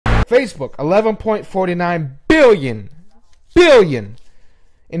Facebook, 11.49 billion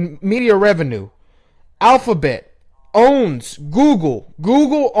in media revenue. Alphabet owns Google.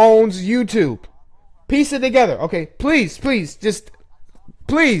 Google owns YouTube. Piece it together. Okay, please, just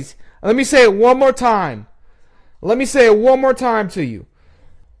please. Let me say it one more time. Let me say it one more time to you.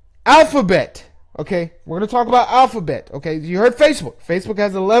 Alphabet. Okay, we're going to talk about Alphabet. Okay, you heard Facebook. Facebook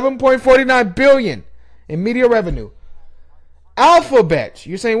has 11.49 billion in media revenue. Alphabet.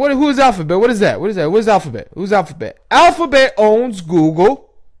 You're saying, who is Alphabet? What is that? What is Alphabet? Who's Alphabet? Alphabet owns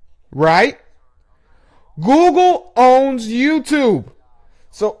Google, right? Google owns YouTube.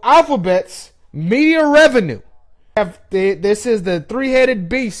 So Alphabet's media revenue. This is the three-headed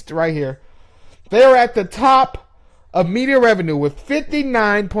beast right here. They're at the top of media revenue with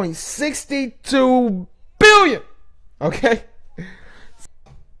 59.62 billion. Okay?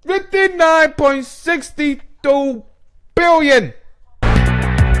 59.62 billion.